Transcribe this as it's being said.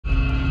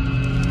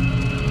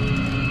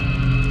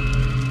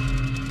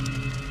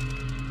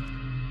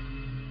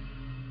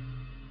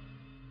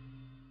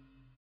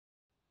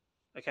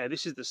Okay,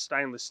 this is the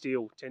stainless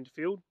steel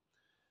Tenterfield.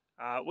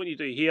 What you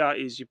do here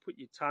is you put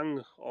your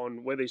tongue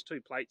on where these two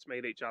plates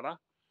meet each other,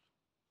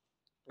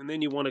 and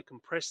then you want to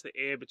compress the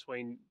air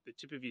between the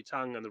tip of your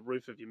tongue and the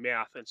roof of your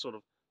mouth and sort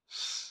of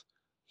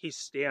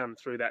hiss down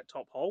through that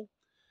top hole.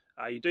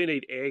 You do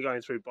need air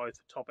going through both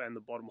the top and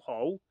the bottom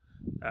hole.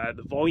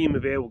 The volume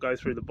of air will go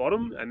through the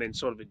bottom, and then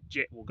sort of a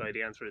jet will go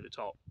down through the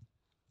top.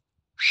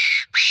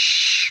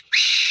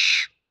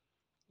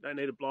 Don't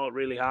need to blow it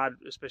really hard,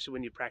 especially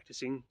when you're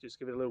practicing. Just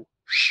give it a little,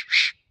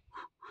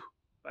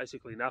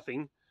 basically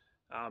nothing,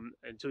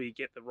 until you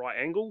get the right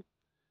angle.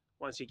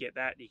 Once you get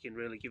that, you can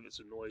really give it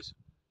some noise.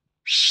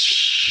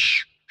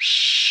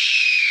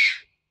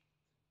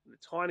 And a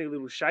tiny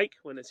little shake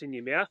when it's in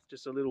your mouth,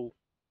 just a little,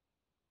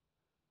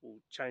 will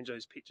change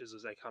those pitches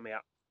as they come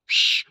out.